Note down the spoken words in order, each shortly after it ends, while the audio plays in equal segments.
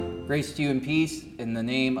Grace to you and peace in the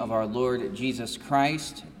name of our Lord Jesus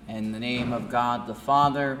Christ, in the name of God the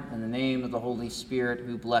Father, in the name of the Holy Spirit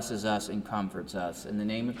who blesses us and comforts us. In the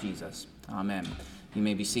name of Jesus, amen. You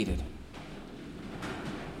may be seated.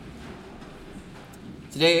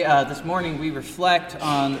 Today, this morning, we reflect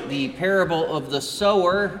on the parable of the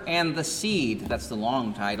sower and the seed. That's the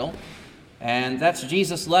long title. And that's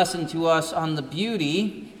Jesus' lesson to us on the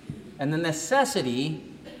beauty and the necessity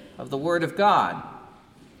of the Word of God.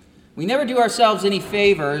 We never do ourselves any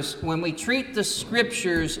favors when we treat the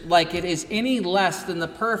Scriptures like it is any less than the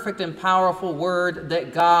perfect and powerful Word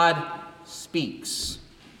that God speaks.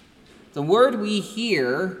 The Word we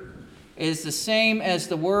hear is the same as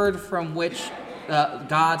the Word from which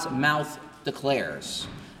God's mouth declares.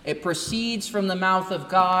 It proceeds from the mouth of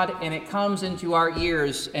God and it comes into our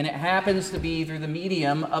ears, and it happens to be through the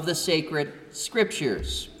medium of the sacred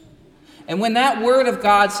Scriptures. And when that Word of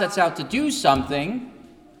God sets out to do something,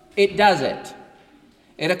 it does it.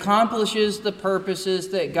 It accomplishes the purposes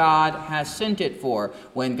that God has sent it for.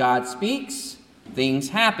 When God speaks, things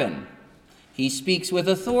happen. He speaks with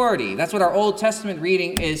authority. That's what our Old Testament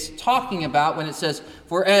reading is talking about when it says,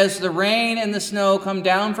 "For as the rain and the snow come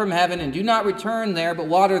down from heaven and do not return there, but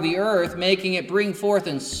water the earth, making it bring forth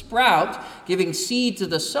and sprout, giving seed to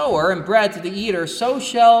the sower and bread to the eater, so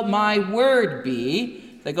shall my word be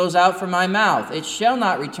that goes out from my mouth. It shall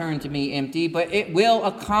not return to me empty, but it will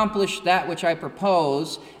accomplish that which I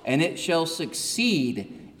propose, and it shall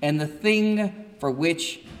succeed in the thing for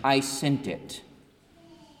which I sent it."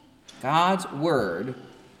 God's word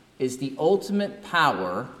is the ultimate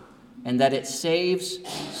power, and that it saves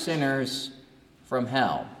sinners from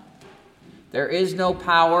hell. There is no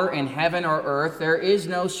power in heaven or earth. There is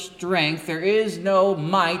no strength. There is no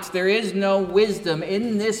might. There is no wisdom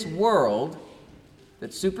in this world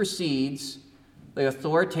that supersedes the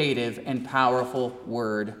authoritative and powerful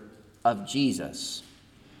word of Jesus.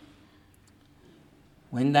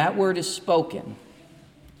 When that word is spoken,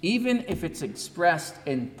 even if it's expressed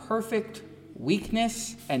in perfect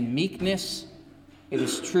weakness and meekness, it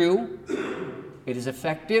is true, it is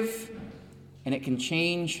effective, and it can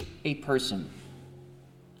change a person.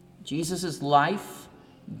 Jesus' life,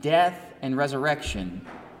 death, and resurrection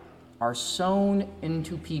are sown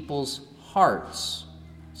into people's hearts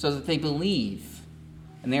so that they believe,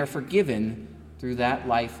 and they are forgiven through that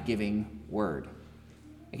life-giving word.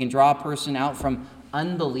 It can draw a person out from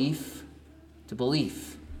unbelief to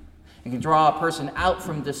belief. It can draw a person out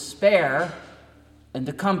from despair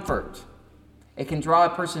into comfort. It can draw a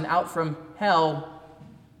person out from hell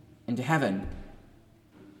into heaven.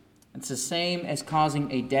 It's the same as causing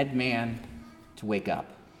a dead man to wake up.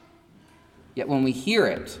 Yet when we hear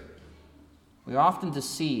it, we are often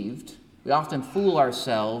deceived. We often fool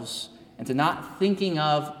ourselves into not thinking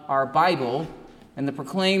of our Bible and the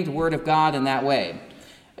proclaimed Word of God in that way.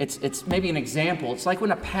 It's maybe an example. It's like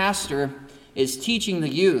when a pastor is teaching the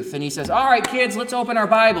youth and he says, "All right, kids, let's open our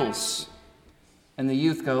Bibles." And the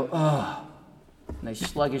youth go, "Ugh." And they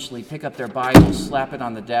sluggishly pick up their Bible, slap it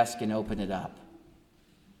on the desk, and open it up.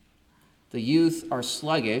 The youth are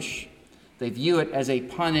sluggish. They view it as a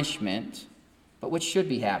punishment. But what should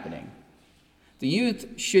be happening? The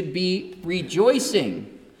youth should be rejoicing,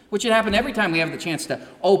 which should happen every time we have the chance to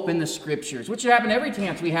open the Scriptures, which should happen every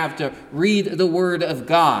chance we have to read the Word of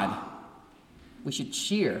God. We should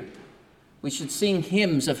cheer. We should sing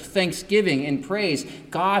hymns of thanksgiving and praise.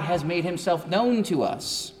 God has made himself known to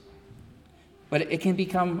us. But it can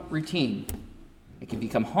become routine. It can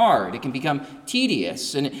become hard. It can become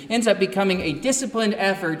tedious. And it ends up becoming a disciplined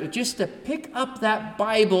effort just to pick up that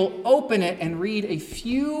Bible, open it, and read a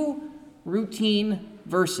few routine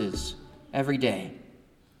verses every day.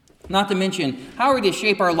 Not to mention, how are we to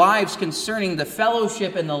shape our lives concerning the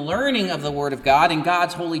fellowship and the learning of the Word of God in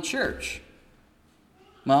God's holy church?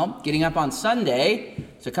 Well, getting up on Sunday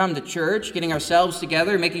to come to church, getting ourselves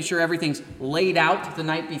together, making sure everything's laid out the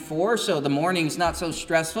night before so the morning's not so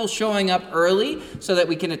stressful, showing up early so that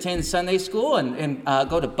we can attend Sunday school and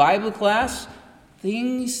go to Bible class.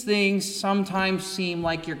 These things sometimes seem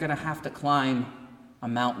like you're going to have to climb a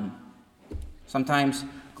mountain. Sometimes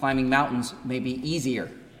climbing mountains may be easier,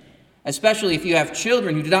 especially if you have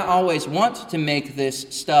children who do not always want to make this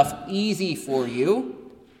stuff easy for you.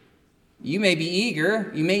 You may be eager,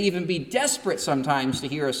 you may even be desperate sometimes to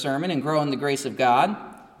hear a sermon and grow in the grace of God,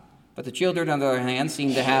 but the children, on the other hand,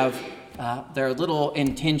 seem to have their little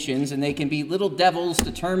intentions, and they can be little devils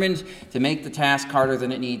determined to make the task harder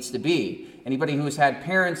than it needs to be. Anybody who has had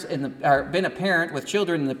parents or been a parent with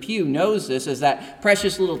children in the pew knows this, as that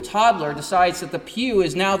precious little toddler decides that the pew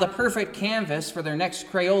is now the perfect canvas for their next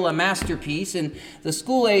Crayola masterpiece, and the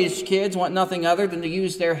school-aged kids want nothing other than to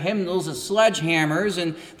use their hymnals as sledgehammers,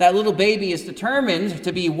 and that little baby is determined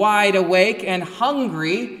to be wide awake and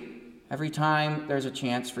hungry every time there's a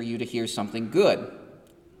chance for you to hear something good.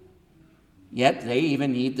 Yet they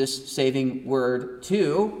even need this saving word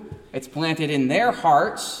too. It's planted in their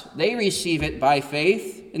hearts. They receive it by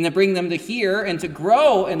faith, and to bring them to hear and to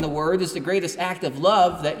grow in the word is the greatest act of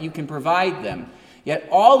love that you can provide them. Yet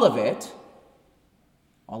all of it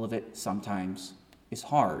sometimes is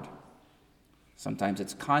hard. Sometimes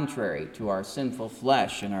it's contrary to our sinful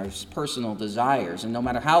flesh and our personal desires. And no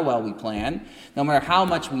matter how well we plan, no matter how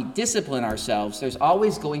much we discipline ourselves, there's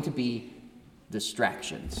always going to be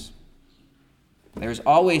distractions. There's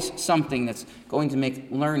always something that's going to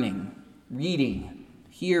make learning, reading,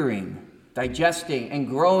 hearing, digesting, and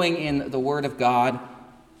growing in the Word of God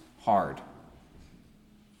hard.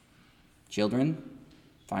 Children,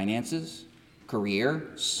 finances,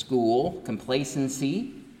 career, school,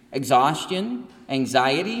 complacency, exhaustion,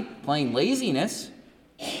 anxiety, plain laziness,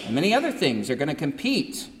 and many other things are going to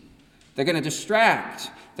compete. They're going to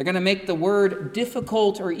distract. They're going to make the Word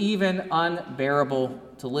difficult or even unbearable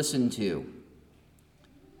to listen to.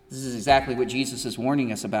 This is exactly what Jesus is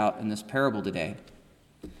warning us about in this parable today.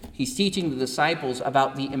 He's teaching the disciples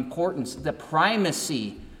about the importance, the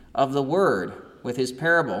primacy of the word with his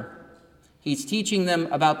parable. He's teaching them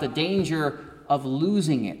about the danger of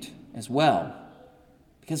losing it as well,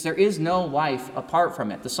 because there is no life apart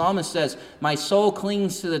from it. The psalmist says, "My soul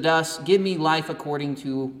clings to the dust. Give me life according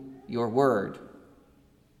to your word."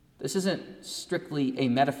 This isn't strictly a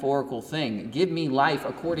metaphorical thing. Give me life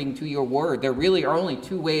according to your word. There really are only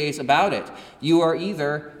two ways about it. You are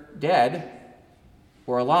either dead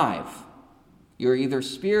or alive. You are either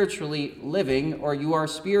spiritually living or you are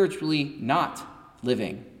spiritually not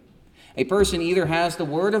living. A person either has the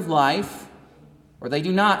word of life or they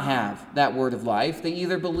do not have that word of life. They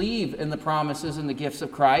either believe in the promises and the gifts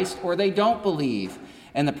of Christ or they don't believe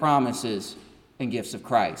in the promises and gifts of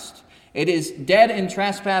Christ. It is dead in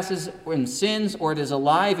trespasses and sins, or it is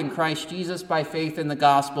alive in Christ Jesus by faith in the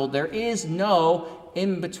gospel. There is no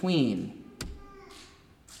in-between.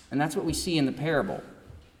 And that's what we see in the parable.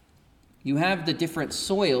 You have the different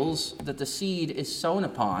soils that the seed is sown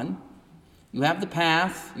upon. You have the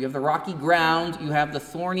path, you have the rocky ground, you have the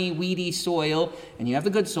thorny, weedy soil, and you have the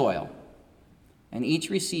good soil. And each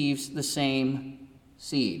receives the same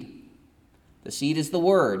seed. The seed is the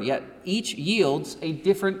word, yet each yields a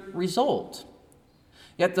different result.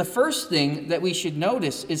 Yet the first thing that we should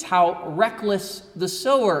notice is how reckless the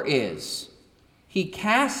sower is. He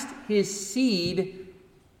casts his seed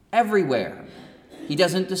everywhere. He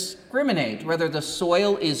doesn't discriminate whether the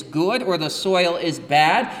soil is good or the soil is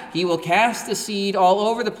bad. He will cast the seed all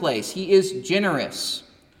over the place. He is generous.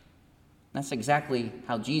 That's exactly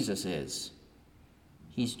how Jesus is.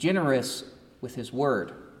 He's generous with his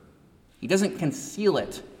word. He doesn't conceal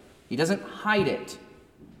it. He doesn't hide it.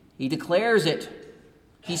 He declares it.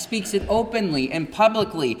 He speaks it openly and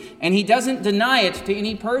publicly, and he doesn't deny it to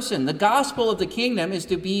any person. The gospel of the kingdom is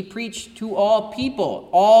to be preached to all people.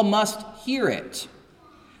 All must hear it.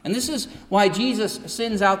 And this is why Jesus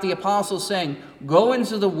sends out the apostles saying, "Go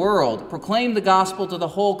into the world, proclaim the gospel to the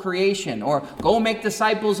whole creation," or "Go make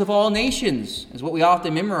disciples of all nations," is what we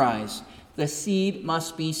often memorize. The seed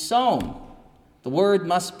must be sown. The word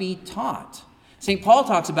must be taught. St. Paul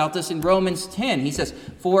talks about this in Romans 10. He says,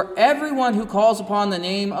 "For everyone who calls upon the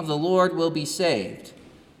name of the Lord will be saved.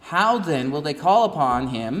 How then will they call upon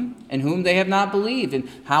him in whom they have not believed? And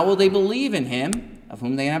how will they believe in him of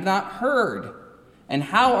whom they have not heard? And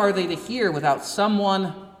how are they to hear without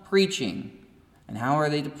someone preaching? And how are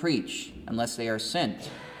they to preach unless they are sent?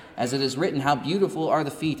 As it is written, how beautiful are the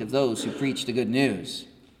feet of those who preach the good news.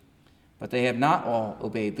 But they have not all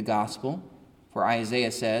obeyed the gospel. For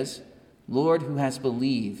Isaiah says, 'Lord, who has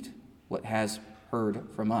believed what has heard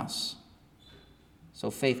from us?'" So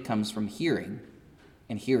faith comes from hearing,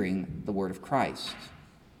 and hearing the word of Christ.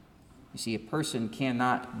 You see, a person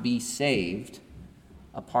cannot be saved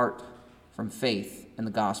apart from faith in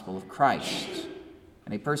the gospel of Christ.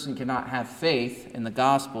 And a person cannot have faith in the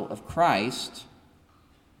gospel of Christ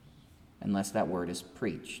unless that word is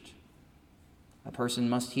preached. A person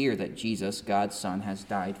must hear that Jesus, God's Son, has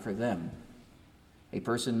died for them. A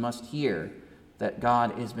person must hear that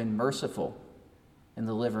God has been merciful in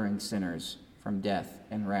delivering sinners from death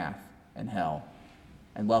and wrath and hell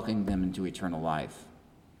and welcoming them into eternal life.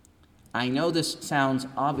 I know this sounds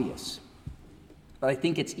obvious, but I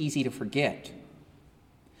think it's easy to forget.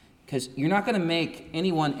 Because you're not going to make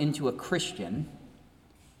anyone into a Christian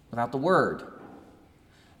without the Word.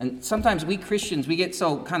 And sometimes we Christians, we get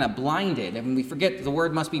so kind of blinded and we forget that the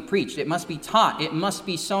Word must be preached. It must be taught. It must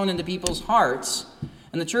be sown into people's hearts.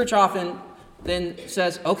 And the church often then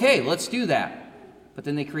says, okay, let's do that. But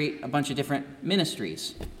then they create a bunch of different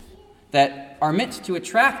ministries that are meant to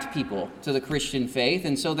attract people to the Christian faith.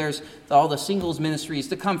 And so there's all the singles ministries,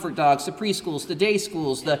 the comfort dogs, the preschools, the day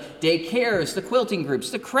schools, the day cares, the quilting groups,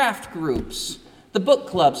 the craft groups, the book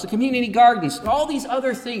clubs, the community gardens, all these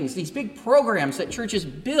other things, these big programs that churches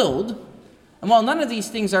build. And while none of these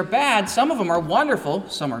things are bad, some of them are wonderful,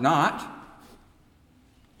 some are not.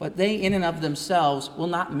 But they in and of themselves will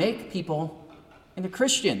not make people into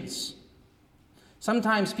Christians.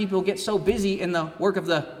 Sometimes people get so busy in the work of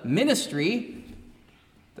the ministry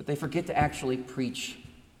that they forget to actually preach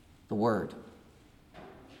the Word.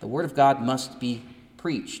 The Word of God must be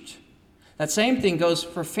preached. That same thing goes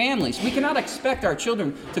for families. We cannot expect our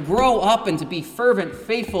children to grow up and to be fervent,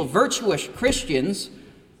 faithful, virtuous Christians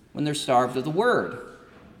when they're starved of the Word.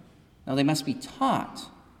 No, they must be taught.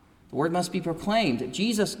 The Word must be proclaimed.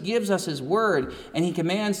 Jesus gives us His Word, and He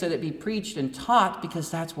commands that it be preached and taught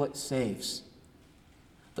because that's what saves.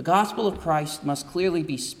 The gospel of Christ must clearly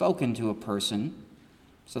be spoken to a person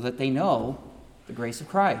so that they know the grace of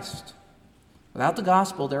Christ. Without the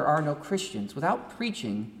gospel, there are no Christians. Without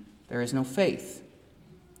preaching, there is no faith.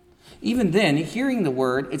 Even then, hearing the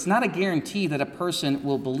Word, it's not a guarantee that a person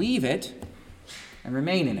will believe it and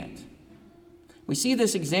remain in it. We see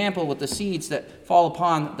this example with the seeds that fall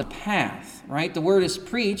upon the path, right? The Word is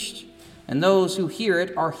preached, and those who hear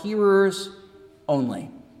it are hearers only.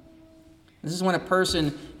 This is when a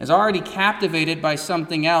person is already captivated by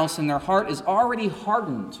something else and their heart is already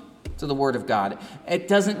hardened to the Word of God. It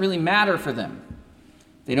doesn't really matter for them.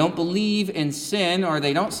 They don't believe in sin, or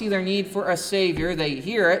they don't see their need for a Savior. They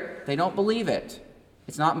hear it, they don't believe it.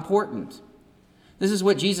 It's not important. This is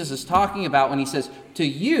what Jesus is talking about when he says, to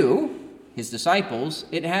you, his disciples,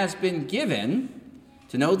 it has been given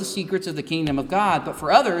to know the secrets of the kingdom of God, but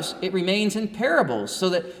for others it remains in parables, so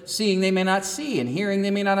that seeing they may not see and hearing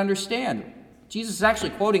they may not understand. Jesus is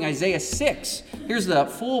actually quoting Isaiah 6. Here's the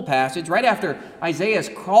full passage. Right after Isaiah is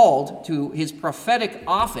called to his prophetic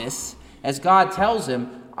office, as God tells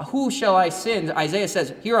him, who shall I send? Isaiah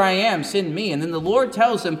says, here I am, send me. And then the Lord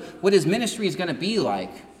tells him what his ministry is going to be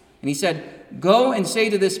like. And he said, go and say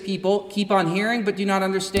to this people, keep on hearing, but do not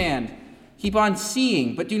understand. Keep on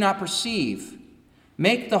seeing, but do not perceive.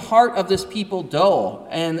 Make the heart of this people dull,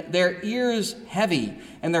 and their ears heavy,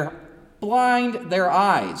 and blind their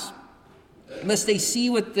eyes, lest they see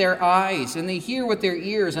with their eyes, and they hear with their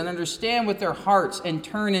ears, and understand with their hearts, and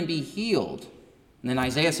turn and be healed. And then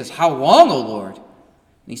Isaiah says, how long, O Lord?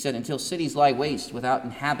 And he said, until cities lie waste without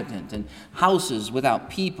inhabitant, and houses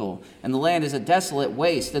without people, and the land is a desolate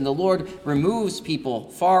waste, and the Lord removes people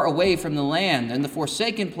far away from the land, and the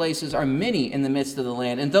forsaken places are many in the midst of the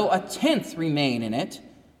land. And though 1/10 remain in it,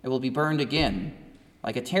 it will be burned again,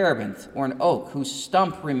 like a terebinth or an oak whose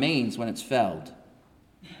stump remains when it's felled.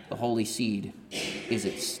 The holy seed is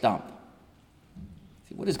its stump.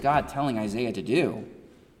 See, what is God telling Isaiah to do?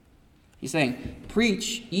 He's saying,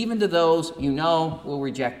 preach even to those you know will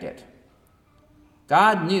reject it.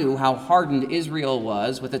 God knew how hardened Israel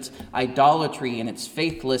was with its idolatry and its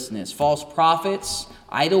faithlessness. False prophets,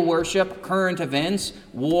 idol worship, current events,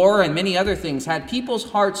 war, and many other things had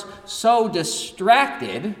people's hearts so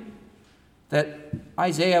distracted that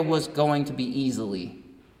Isaiah was going to be easily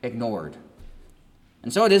ignored.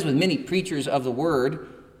 And so it is with many preachers of the word,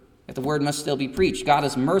 that the word must still be preached. God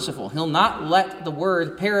is merciful. He'll not let the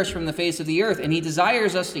word perish from the face of the earth, and he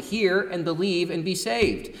desires us to hear and believe and be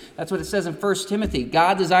saved. That's what it says in 1 Timothy.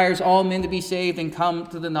 God desires all men to be saved and come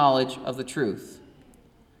to the knowledge of the truth.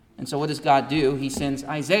 And so what does God do? He sends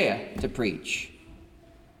Isaiah to preach.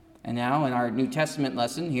 And now in our New Testament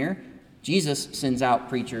lesson here, Jesus sends out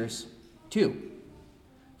preachers too.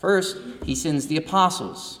 First, he sends the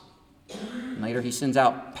apostles. And later he sends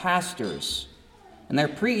out pastors. And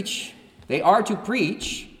they are to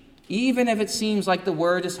preach, even if it seems like the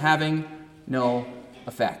word is having no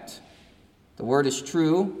effect. The word is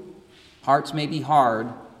true. Hearts may be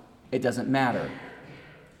hard. It doesn't matter.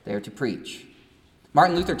 They are to preach.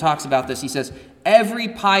 Martin Luther talks about this. He says, every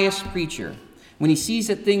pious preacher, when he sees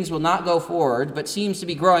that things will not go forward, but seems to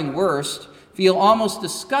be growing worse, feel almost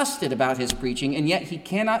disgusted about his preaching, and yet he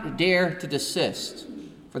cannot dare to desist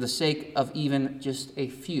for the sake of even just a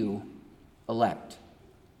few elect.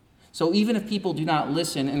 So even if people do not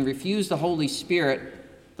listen and refuse the Holy Spirit,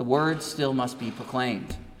 the word still must be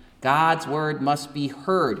proclaimed. God's word must be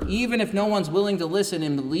heard. Even if no one's willing to listen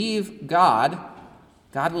and believe God,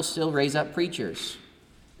 God will still raise up preachers.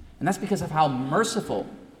 And that's because of how merciful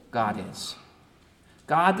God is.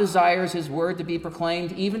 God desires his word to be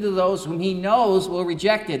proclaimed even to those whom he knows will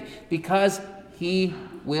reject it, because he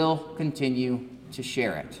will continue to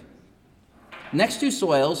share it. The next two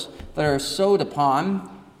soils that are sowed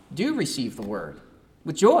upon do receive the word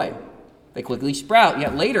with joy. They quickly sprout,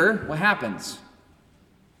 yet later, what happens?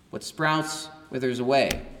 What sprouts withers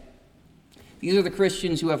away. These are the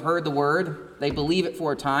Christians who have heard the word, they believe it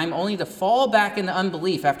for a time, only to fall back into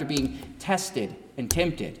unbelief after being tested and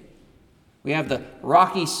tempted. We have the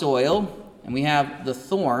rocky soil, and we have the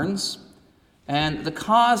thorns, and the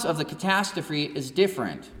cause of the catastrophe is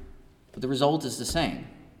different, but the result is the same.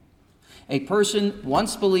 A person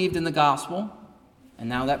once believed in the gospel, and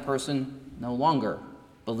now that person no longer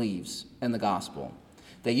believes in the gospel.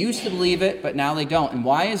 They used to believe it, but now they don't. And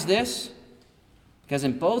why is this? Because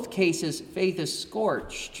in both cases, faith is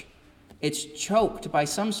scorched. It's choked by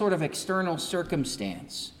some sort of external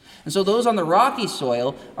circumstance. And so those on the rocky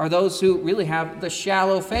soil are those who really have the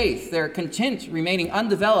shallow faith. They're content remaining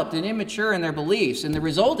undeveloped and immature in their beliefs. And the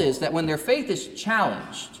result is that when their faith is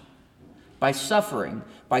challenged by suffering,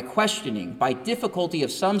 by questioning, by difficulty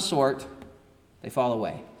of some sort, they fall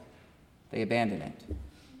away. They abandon it.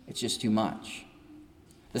 It's just too much.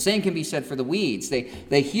 The same can be said for the weeds.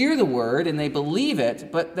 They hear the word and they believe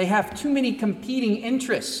it, but they have too many competing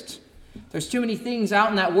interests. There's too many things out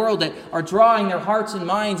in that world that are drawing their hearts and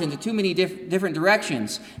minds into too many different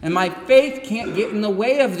directions. And my faith can't get in the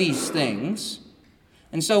way of these things.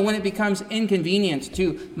 And so when it becomes inconvenient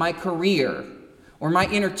to my career or my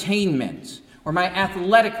entertainment or my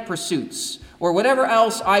athletic pursuits or whatever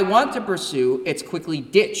else I want to pursue, it's quickly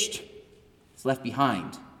ditched. It's left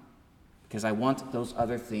behind because I want those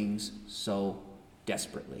other things so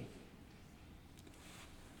desperately.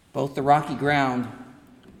 Both the rocky ground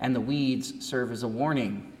and the weeds serve as a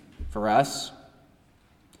warning for us,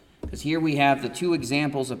 because here we have the two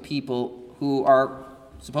examples of people who are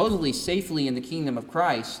supposedly safely in the kingdom of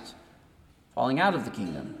Christ falling out of the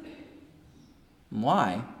kingdom. And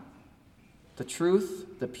why? The truth,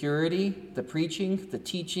 the purity, the preaching, the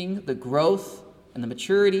teaching, the growth, and the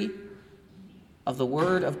maturity of the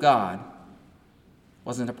Word of God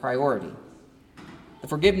wasn't a priority. The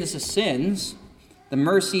forgiveness of sins, the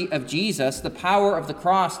mercy of Jesus, the power of the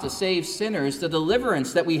cross to save sinners, the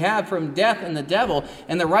deliverance that we have from death and the devil,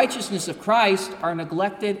 and the righteousness of Christ are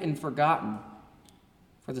neglected and forgotten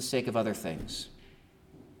for the sake of other things.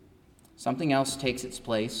 Something else takes its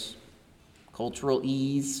place: cultural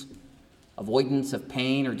ease, avoidance of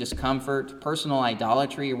pain or discomfort, personal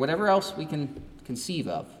idolatry, or whatever else we can conceive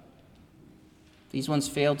of. These ones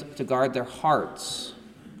failed to guard their hearts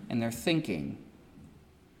and their thinking,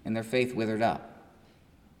 and their faith withered up.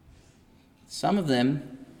 Some of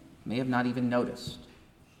them may have not even noticed.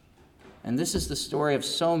 And this is the story of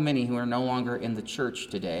so many who are no longer in the church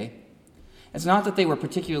today. It's not that they were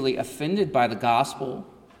particularly offended by the gospel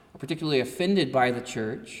or particularly offended by the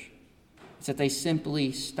church. It's that they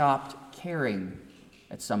simply stopped caring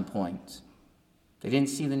at some point. They didn't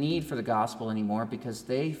see the need for the gospel anymore because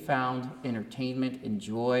they found entertainment and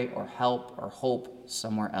joy or help or hope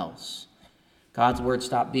somewhere else. God's word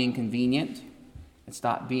stopped being convenient. It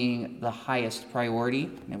stopped being the highest priority,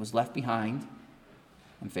 and it was left behind,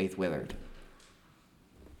 and faith withered.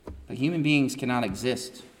 But human beings cannot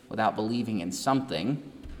exist without believing in something.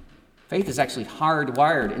 Faith is actually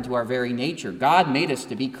hardwired into our very nature. God made us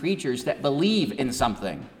to be creatures that believe in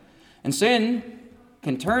something. And sin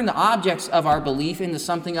can turn the objects of our belief into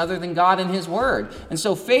something other than God and his word. And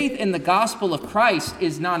so faith in the gospel of Christ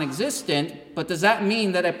is non-existent, but does that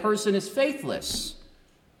mean that a person is faithless?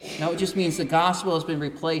 No, it just means the gospel has been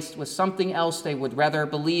replaced with something else they would rather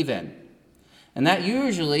believe in. And that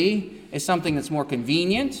usually is something that's more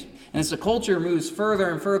convenient. And as the culture moves further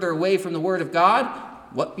and further away from the word of God,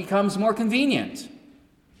 what becomes more convenient?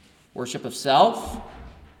 Worship of self,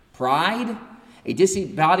 pride, a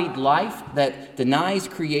disembodied life that denies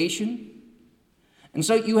creation. And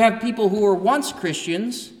so you have people who were once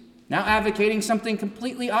Christians now advocating something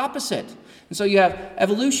completely opposite. And so you have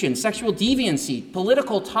evolution, sexual deviancy,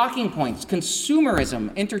 political talking points,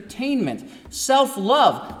 consumerism, entertainment,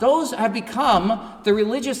 self-love. Those have become the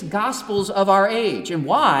religious gospels of our age. And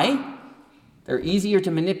why? They're easier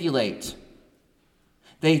to manipulate.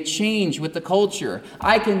 They change with the culture.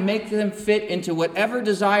 I can make them fit into whatever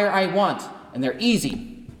desire I want. And they're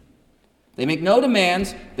easy. They make no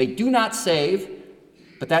demands. They do not save.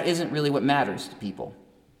 But that isn't really what matters to people.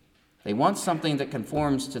 They want something that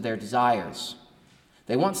conforms to their desires.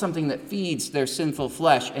 They want something that feeds their sinful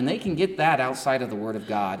flesh, and they can get that outside of the Word of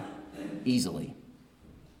God easily.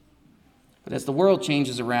 But as the world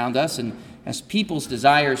changes around us and as people's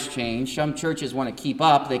desires change, some churches want to keep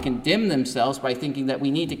up. They condemn themselves by thinking that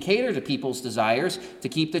we need to cater to people's desires to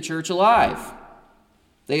keep the church alive.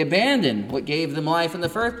 They abandon what gave them life in the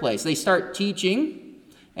first place. They start teaching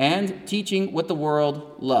what the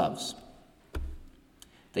world loves.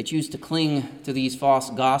 They choose to cling to these false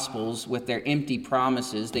gospels with their empty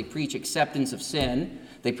promises. They preach acceptance of sin.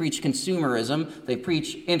 They preach consumerism. They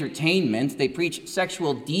preach entertainment. They preach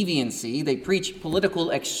sexual deviancy. They preach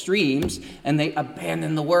political extremes. And they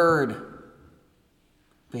abandon the word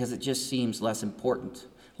because it just seems less important,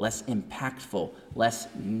 less impactful, less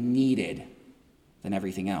needed than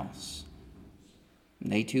everything else. And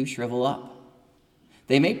they too shrivel up.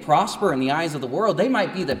 They may prosper in the eyes of the world. They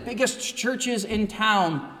might be the biggest churches in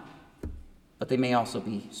town, but they may also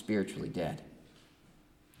be spiritually dead.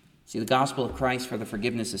 See, the gospel of Christ for the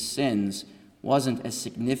forgiveness of sins wasn't as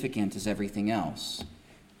significant as everything else.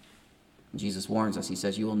 And Jesus warns us. He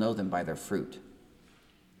says, "You will know them by their fruit."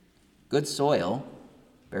 Good soil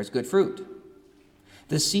bears good fruit.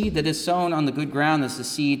 The seed that is sown on the good ground is the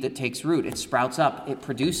seed that takes root. It sprouts up. It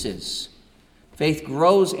produces. Faith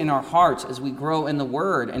grows in our hearts as we grow in the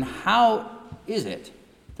Word. And how is it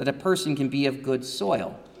that a person can be of good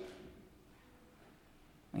soil?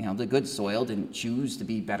 You know, the good soil didn't choose to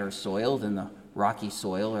be better soil than the rocky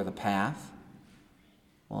soil or the path.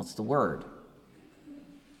 Well, it's the Word.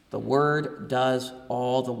 The Word does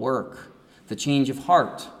all the work. The change of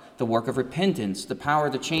heart, the work of repentance, the power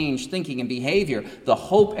to change thinking and behavior, the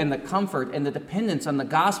hope and the comfort and the dependence on the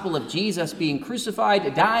gospel of Jesus being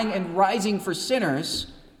crucified, dying, and rising for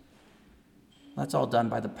sinners. That's all done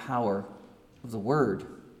by the power of the Word.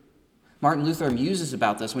 Martin Luther muses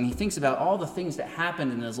about this when he thinks about all the things that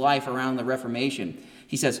happened in his life around the Reformation.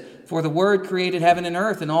 He says, "For the Word created heaven and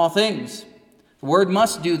earth and all things. The Word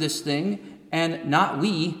must do this thing, and not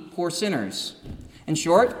we, poor sinners. In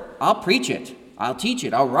short, I'll preach it. I'll teach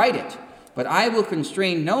it, I'll write it, but I will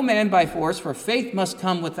constrain no man by force, for faith must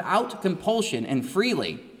come without compulsion and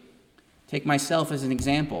freely. Take myself as an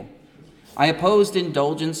example. I opposed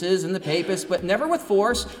indulgences and the papists, but never with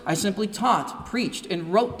force. I simply taught, preached,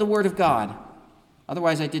 and wrote the word of God.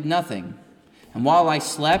 Otherwise I did nothing. And while I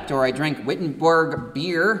slept or I drank Wittenberg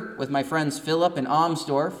beer with my friends Philip and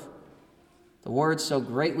Amsdorf, the word so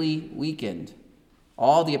greatly weakened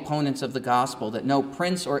all the opponents of the gospel that no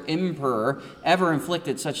prince or emperor ever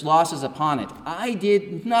inflicted such losses upon it. I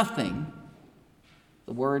did nothing.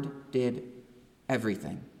 The word did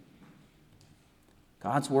everything."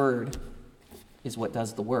 God's word is what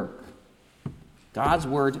does the work. God's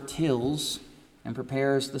word tills and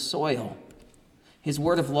prepares the soil. His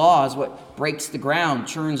word of law is what breaks the ground,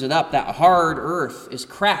 churns it up. That hard earth is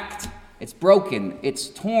cracked. It's broken, it's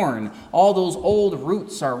torn. All those old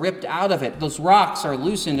roots are ripped out of it. Those rocks are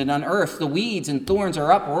loosened and unearthed. The weeds and thorns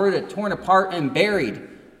are uprooted, torn apart, and buried.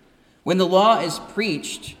 When the law is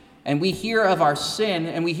preached, and we hear of our sin,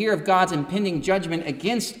 and we hear of God's impending judgment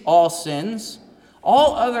against all sins,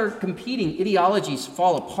 all other competing ideologies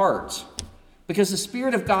fall apart, because the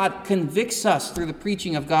Spirit of God convicts us through the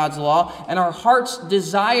preaching of God's law, and our hearts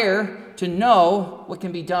desire to know what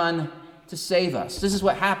can be done to save us. This is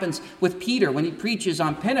what happens with Peter when he preaches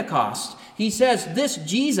on Pentecost. He says, "This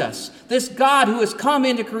Jesus, this God who has come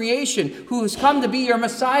into creation, who has come to be your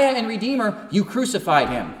Messiah and Redeemer, you crucified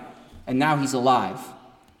him, and now he's alive."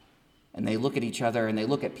 And they look at each other and they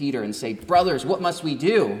look at Peter and say, "Brothers, what must we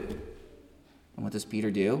do?" And what does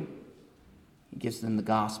Peter do? He gives them the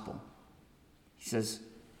gospel. He says,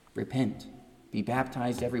 "Repent, be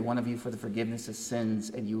baptized every one of you for the forgiveness of sins,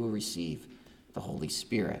 and you will receive the Holy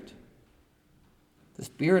Spirit." The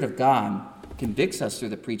Spirit of God convicts us through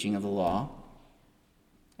the preaching of the law,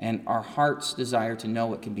 and our hearts desire to know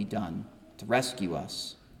what can be done to rescue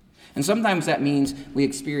us. And sometimes that means we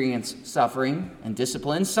experience suffering and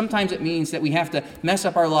discipline. Sometimes it means that we have to mess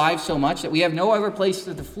up our lives so much that we have no other place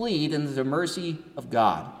to flee than the mercy of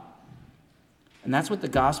God. And that's what the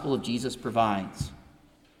gospel of Jesus provides.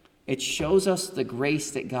 It shows us the grace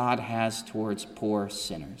that God has towards poor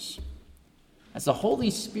sinners. As the Holy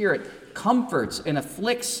Spirit comforts and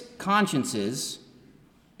afflicts consciences,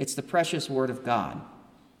 it's the precious word of God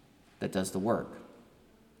that does the work.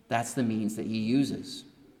 That's the means that he uses.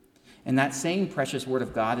 And that same precious word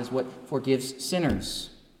of God is what forgives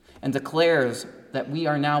sinners and declares that we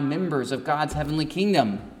are now members of God's heavenly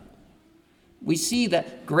kingdom. We see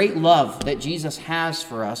that great love that Jesus has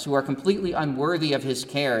for us who are completely unworthy of his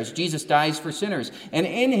care as Jesus dies for sinners. And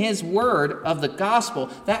in his word of the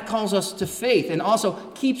gospel, that calls us to faith and also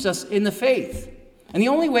keeps us in the faith. And the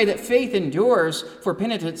only way that faith endures for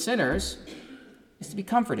penitent sinners is to be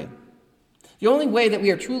comforted. The only way that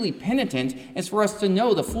we are truly penitent is for us to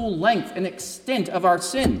know the full length and extent of our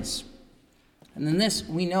sins. And in this,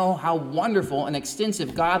 we know how wonderful and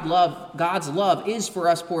extensive God's love is for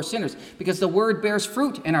us poor sinners, because the Word bears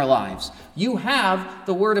fruit in our lives. You have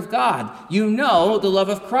the Word of God. You know the love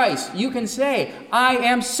of Christ. You can say, I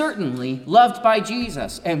am certainly loved by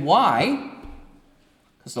Jesus. And why?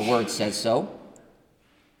 Because the Word says so.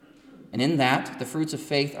 And in that, the fruits of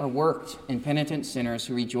faith are worked in penitent sinners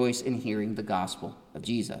who rejoice in hearing the gospel of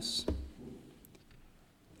Jesus. And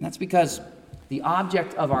that's because the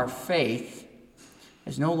object of our faith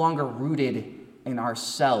is no longer rooted in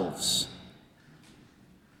ourselves.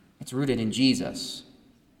 It's rooted in Jesus.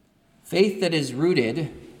 Faith that is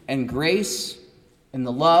rooted in grace, in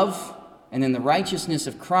the love, and in the righteousness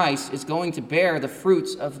of Christ is going to bear the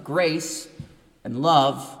fruits of grace and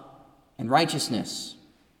love and righteousness.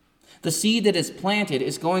 The seed that is planted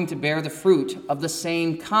is going to bear the fruit of the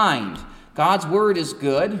same kind. God's word is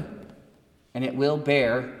good, and it will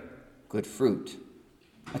bear good fruit.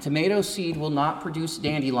 A tomato seed will not produce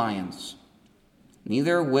dandelions.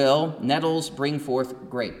 Neither will nettles bring forth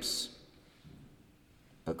grapes.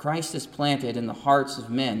 But Christ is planted in the hearts of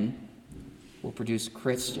men will produce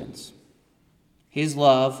Christians. His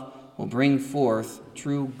love will bring forth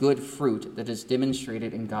true good fruit that is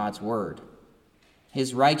demonstrated in God's word.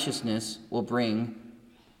 His righteousness will bring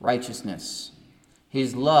righteousness.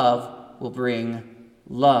 His love will bring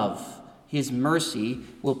love. His mercy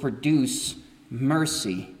will produce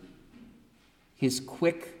mercy. His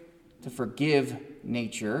quick to forgive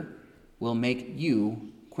nature will make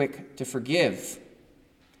you quick to forgive.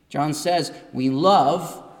 John says, we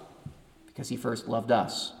love because he first loved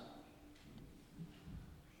us.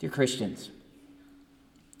 Dear Christians,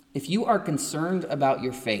 if you are concerned about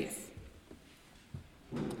your faith,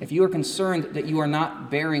 if you are concerned that you are not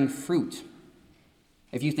bearing fruit,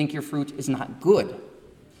 if you think your fruit is not good,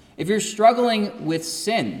 if you're struggling with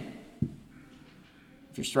sin,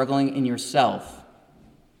 if you're struggling in yourself,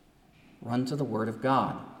 run to the Word of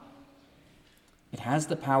God. It has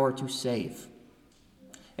the power to save.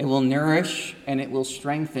 It will nourish and it will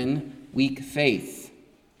strengthen weak faith.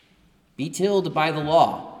 Be tilled by the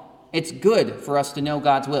law. It's good for us to know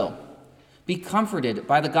God's will. Be comforted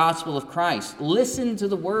by the gospel of Christ. Listen to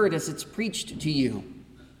the Word as it's preached to you.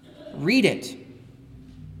 Read it.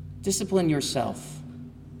 Discipline yourself.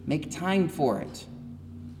 Make time for it.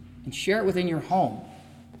 And share it within your home.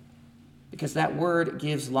 Because that word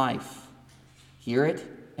gives life. Hear it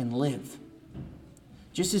and live.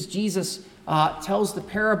 Just as Jesus tells the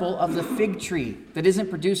parable of the fig tree that isn't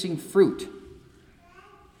producing fruit.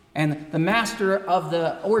 And the master of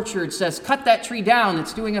the orchard says, cut that tree down,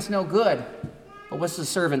 it's doing us no good. But what's the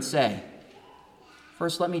servant say?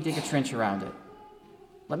 First, let me dig a trench around it.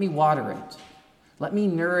 Let me water it. Let me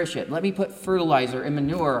nourish it. Let me put fertilizer and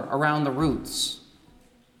manure around the roots.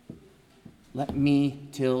 Let me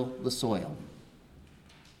till the soil.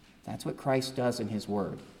 That's what Christ does in his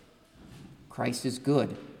word. Christ is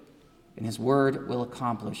good, and his word will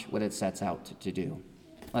accomplish what it sets out to do.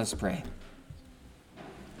 Let us pray.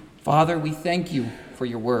 Father, we thank you for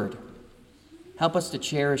your word. Help us to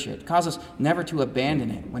cherish it. Cause us never to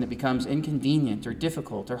abandon it when it becomes inconvenient or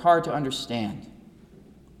difficult or hard to understand.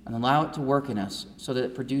 And allow it to work in us so that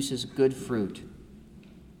it produces good fruit.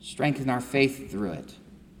 Strengthen our faith through it.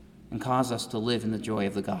 And cause us to live in the joy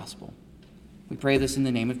of the gospel. We pray this in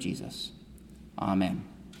the name of Jesus. Amen.